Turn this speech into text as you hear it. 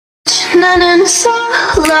running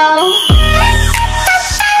solo.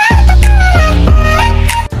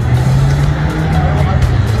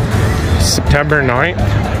 September 9th,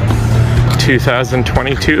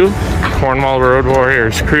 2022, Cornwall Road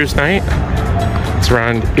Warriors Cruise Night. It's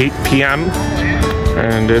around 8 p.m.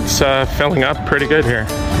 and it's filling up pretty good here.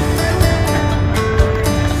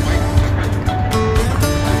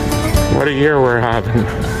 What a year we're having.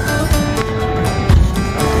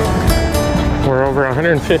 We're over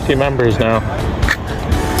 150 members now.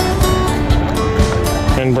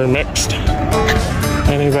 And we're mixed.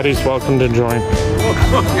 Anybody's welcome to join.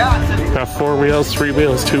 Got 4 wheels, 3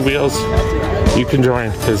 wheels, 2 wheels. You can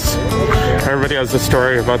join because everybody has a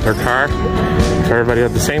story about their car. If everybody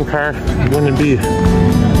had the same car, it wouldn't be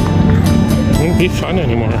fun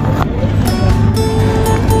anymore.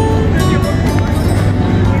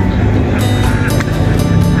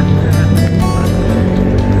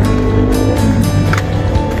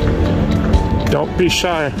 Don't be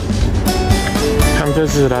shy. Come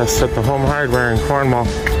visit us at the Home Hardware in Cornwall.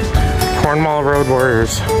 Cornwall Road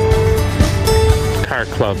Warriors Car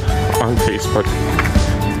Club on Facebook.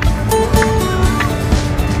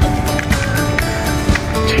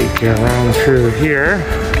 Take you around through here.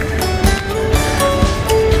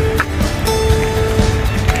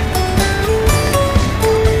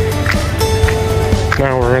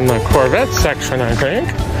 Now we're in the Corvette section, I think.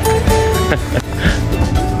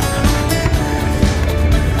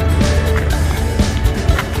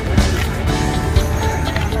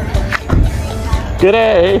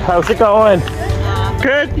 G'day, how's it going?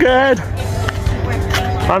 Good, good.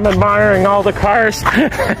 I'm admiring all the cars.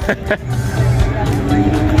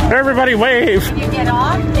 Everybody wave. When you get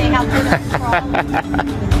off, they have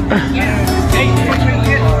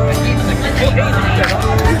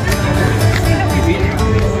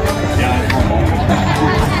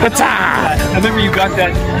What's that? I remember you got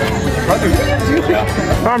that.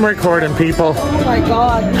 I'm recording people. Oh my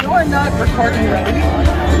God, you are not recording ready.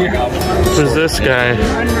 Who's this guy?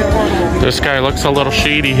 This guy looks a little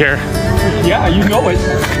shady here. Yeah, you know it.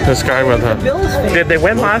 This guy with a... Did they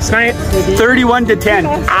win last night?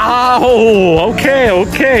 31-10. Oh, okay.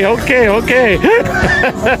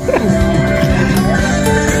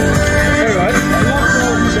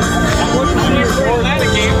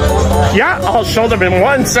 Yeah, I'll show them in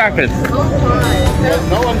 1 second.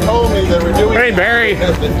 No one told me they were doing. Hey, Barry.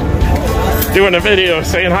 Doing a video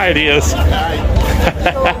saying hi to you.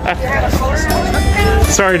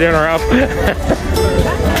 Sorry to interrupt.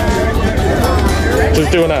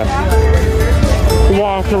 Just doing a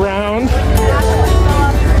walk around.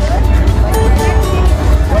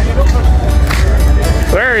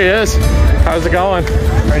 There he is. How's it going?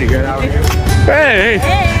 Pretty good. How are you? Hey.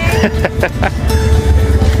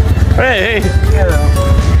 Hey. Hello.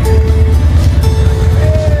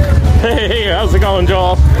 Hey, how's it going,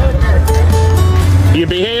 Joel? You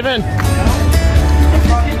behaving?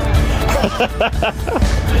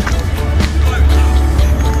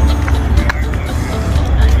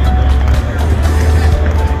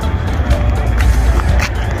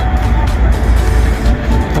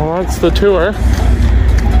 Well, that's the tour.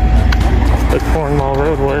 The Cornwall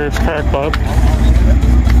Road Warriors Car Club.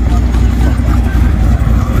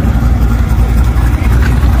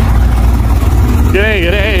 G'day,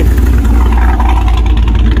 g'day.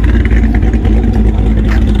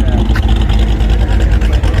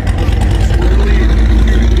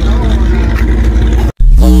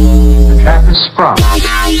 The trap is sprung.